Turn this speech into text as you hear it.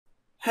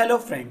Hello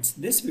friends,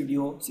 this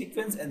video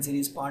sequence and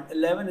series part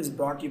 11 is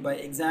brought to you by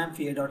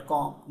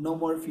examfear.com. No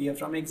more fear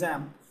from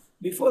exam.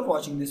 Before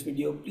watching this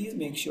video, please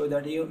make sure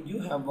that you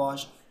have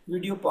watched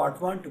video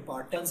part 1 to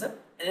part 10. Turns up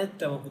nth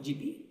term of a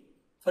GP.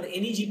 For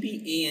any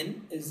GP,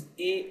 an is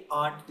a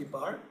r to the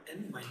power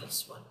n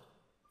minus 1.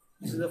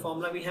 This is the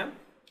formula we have.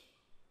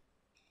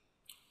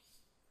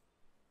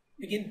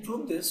 We can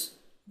prove this.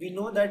 We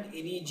know that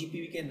any GP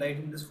we can write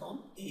in this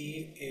form: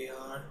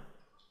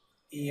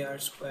 ar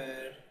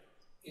square,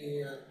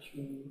 ar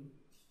cube,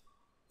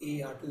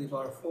 ar to the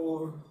power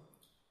 4,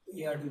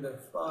 ar to the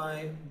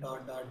 5,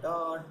 dot dot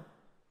dot,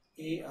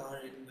 ar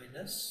n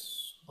minus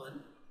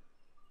 1.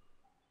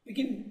 We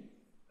can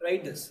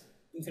write this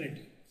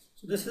infinity.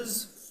 So this is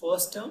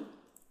first term,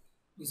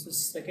 this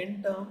is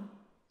second term,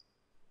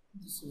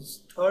 this is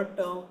third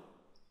term,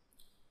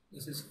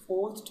 this is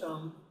fourth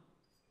term,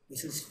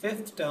 this is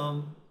fifth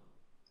term,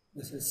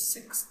 this is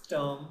sixth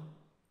term,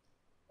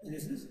 and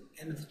this is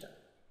nth term.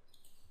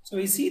 So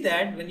we see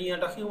that when you are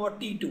talking about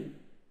T2,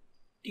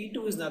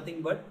 T2 is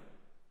nothing but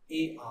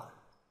AR,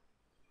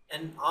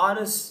 and R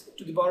is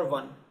to the power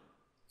 1.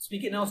 So we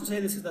can also say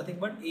this is nothing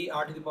but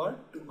AR to the power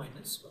 2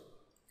 minus 1.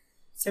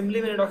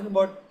 Similarly, when you are talking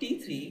about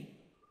T3,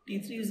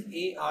 T3 is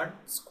AR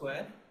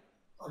square,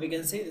 or we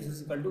can say this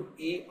is equal to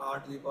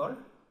AR to the power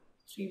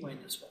 3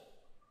 minus 1.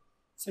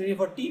 Similarly,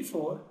 for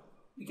T4,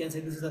 we can say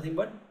this is nothing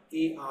but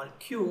AR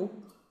cube,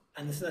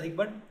 and this is nothing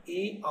but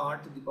AR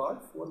to the power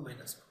 4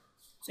 minus 1.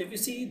 So if you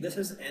see, this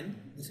is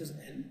n, this is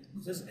n,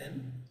 this is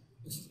n,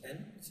 this is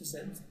n, this is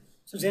n.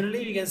 So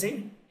generally we can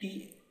say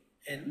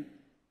Tn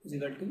is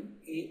equal to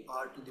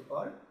AR to the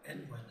power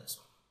n minus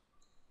 1.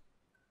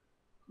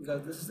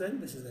 Because this is n,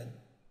 this is n.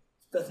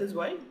 That is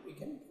why we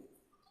can prove.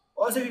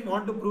 Also, if we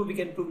want to prove, we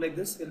can prove like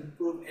this. We'll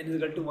prove n is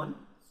equal to 1.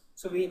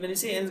 So when you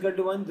say n is equal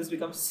to 1, this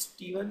becomes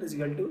T1 is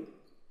equal to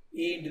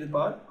A into the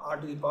power R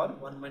to the power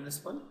 1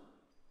 minus 1.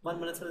 1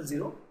 minus 1 is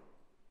 0.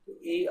 So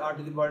AR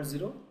to the power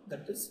 0,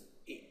 that is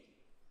A.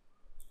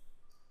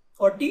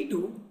 For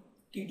T2,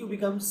 T2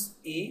 becomes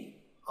A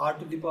R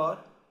to the power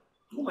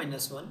 2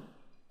 minus 1,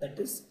 that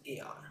is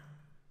AR.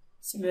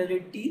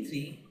 Similarly,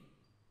 T3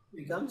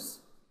 becomes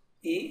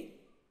A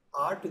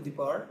R to the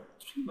power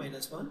 3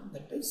 minus 1,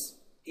 that is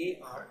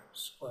AR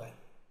square.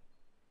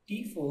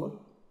 T4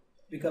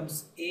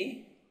 becomes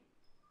A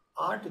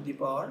R to the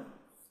power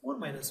 4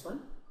 minus 1,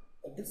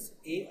 that is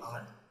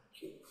AR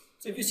cube.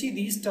 So if you see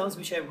these terms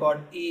which I have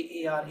got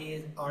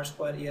AR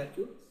square, AR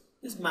cube,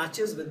 this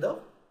matches with the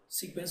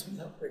sequence we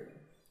have written.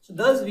 So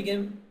thus we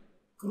can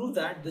prove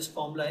that this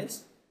formula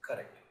is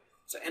correct.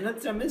 So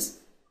nth term is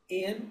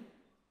an,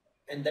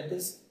 and that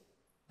is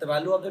the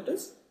value of that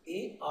is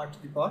AR to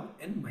the power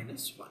n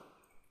minus 1.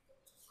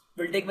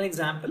 We'll take one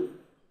example.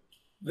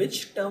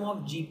 Which term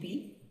of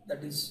GP,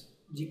 that is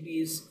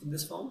GP is in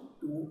this form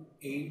 2,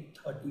 8,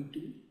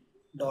 32,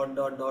 dot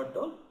dot dot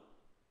dot,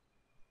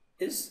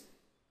 is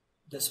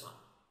this one.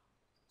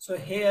 So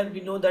here we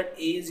know that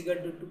A is equal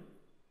to 2.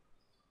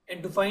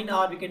 And to find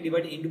R, we can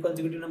divide into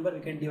consecutive number. We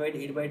can divide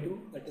 8 by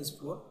 2, that is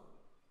 4.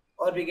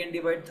 Or we can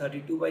divide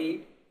 32 by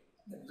 8,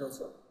 that is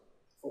also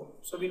 4.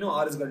 So we know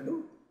R is equal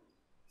to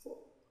 4.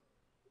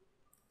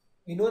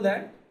 We know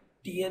that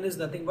Tn is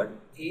nothing but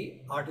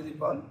A R to the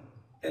power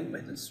n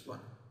minus 1.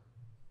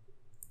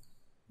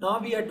 Now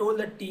we are told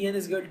that Tn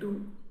is equal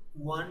to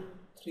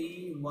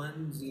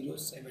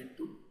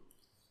 131072.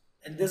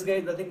 And this guy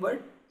is nothing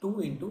but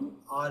 2 into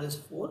R is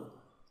 4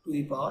 to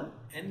the power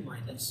n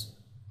minus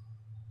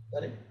 1.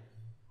 Correct?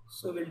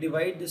 So we'll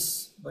divide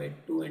this by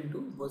 2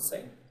 into both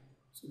sides.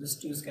 So this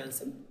 2 is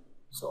cancelled.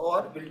 So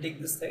or we'll take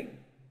this side.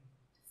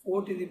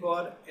 4 to the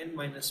power n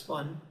minus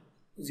 1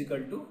 is equal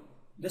to,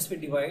 this we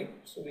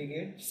divide, so we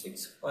get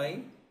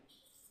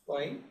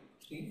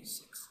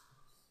 65536.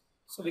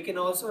 So we can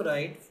also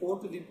write 4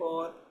 to the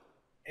power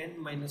n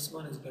minus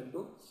 1 is equal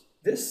to,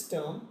 this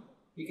term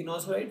we can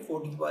also write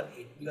 4 to the power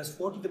 8, because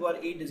 4 to the power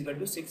 8 is equal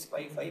to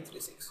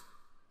 65536.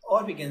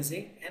 Or we can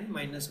say n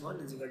minus 1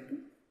 is equal to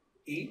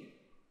 8,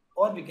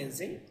 or we can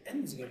say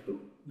n is equal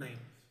to 9.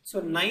 So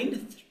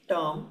 9th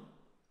term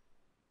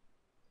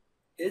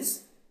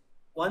is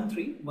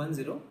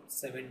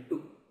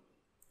 131072.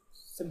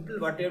 Simple,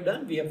 what we have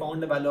done, we have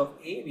found the value of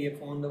A, we have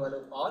found the value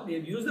of R, we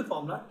have used the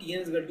formula Tn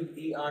is equal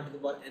to AR to the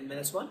power n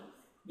minus 1.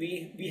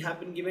 We have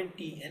been given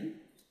Tn,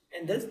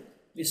 and thus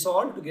we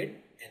solve to get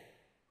n.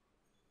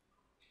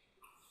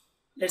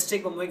 Let's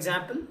take one more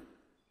example.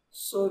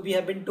 So we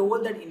have been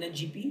told that in a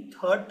GP,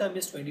 third term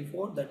is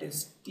 24, that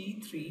is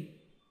T3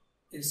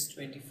 is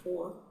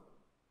 24,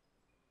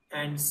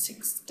 and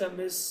sixth term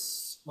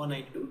is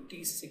 192,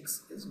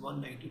 T6 is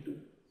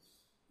 192.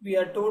 We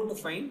are told to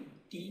find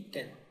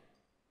T10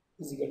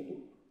 is equal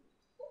to.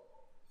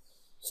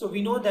 So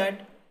we know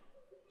that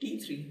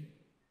T3,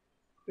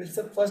 we'll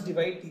first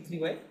divide T3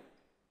 by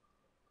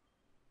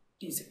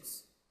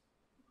T6.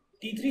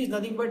 T3 is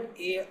nothing but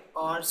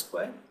AR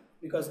square,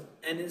 because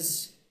n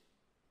is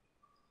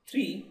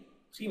 3,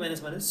 3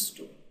 minus 1 is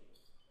 2,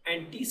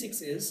 and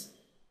T6 is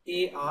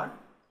AR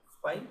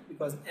 5,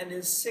 because n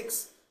is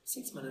 6,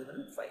 6 minus 1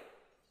 is 5.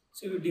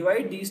 So if you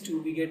divide these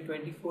two, we get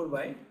 24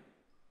 by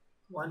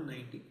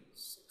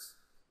 196.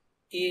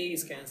 A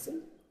is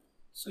cancelled.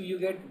 So you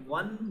get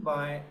 1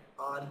 by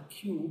r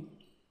cube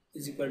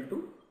is equal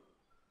to,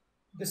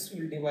 this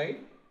will divide,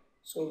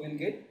 so we'll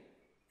get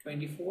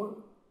 24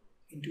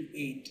 into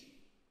 8.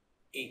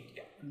 8,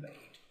 yeah, 1 by 8.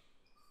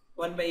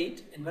 1 by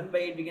 8 and 1 by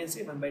 8 we can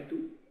say 1 by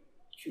 2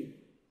 cube.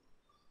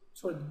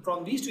 So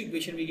from these two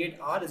equations we get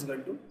r is equal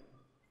to,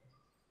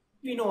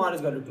 we know r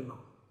is equal to 2 now.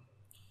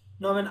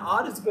 Now when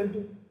r is equal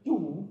to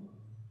 2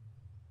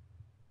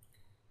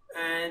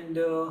 and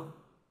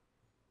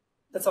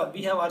that's all,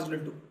 we have r is equal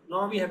to 2.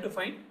 Now we have to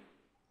find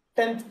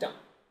 10th term.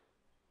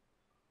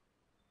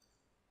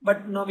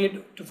 But now we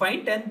have to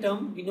find 10th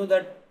term. We know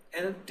that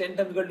 10th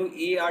term is equal to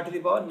a r to the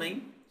power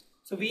 9.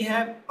 So we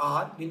have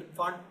r, we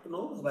want to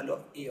know the value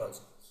of a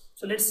also.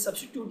 So let's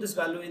substitute this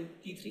value in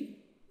T3.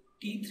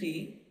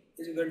 T3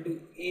 is equal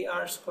to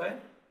AR square,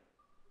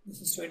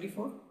 this is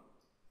 24,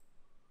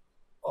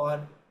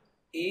 or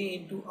A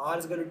into R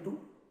is equal to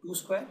 2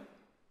 square,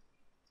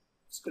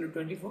 is equal to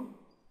 24,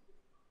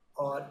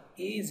 or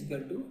A is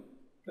equal to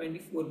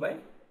 24 by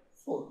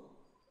 4,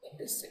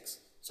 that is 6.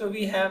 So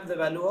we have the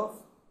value of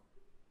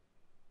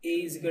A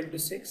is equal to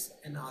 6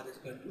 and R is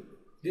equal to,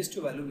 these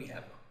two value we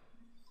have.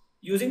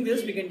 Using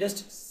this we can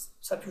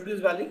just substitute this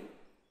value.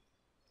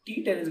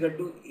 T10 is equal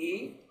to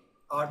A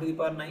r to the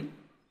power 9,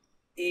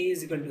 A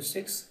is equal to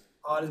 6,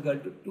 R is equal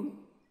to 2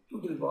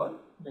 to the power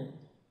 9.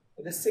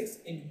 So this 6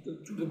 into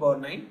 2 to the power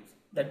 9,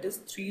 that is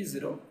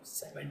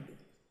 3072,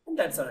 and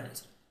that's our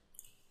answer.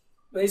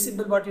 Very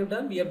simple what we have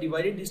done, we have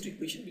divided these two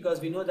equations because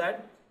we know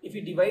that if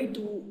we divide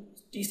to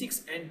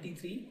T6 and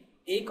T3,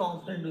 A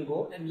component will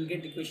go and we'll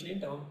get the equation in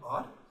term of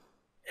R,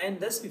 and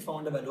thus we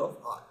found the value of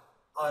R.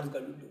 R is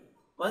equal to 2.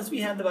 Once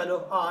we have the value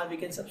of R, we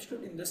can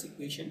substitute in this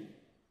equation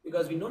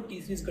because we know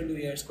T3 is equal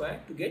to AR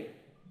square to get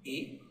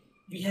A.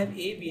 We have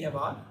A, we have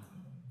R.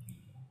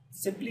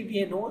 Simply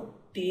we know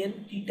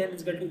T10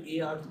 is equal to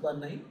AR to the power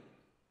 9.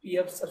 We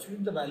have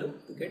substituted the value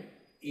to get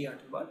AR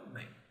to the power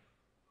 9.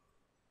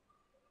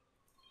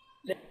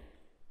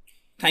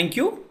 Thank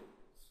you.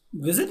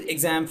 Visit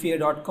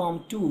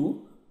examfear.com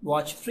to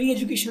watch free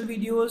educational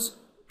videos,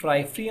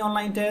 try free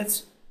online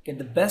tests, get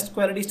the best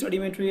quality study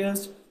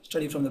materials,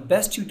 study from the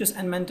best tutors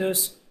and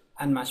mentors,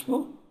 and much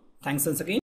more. Thanks once again.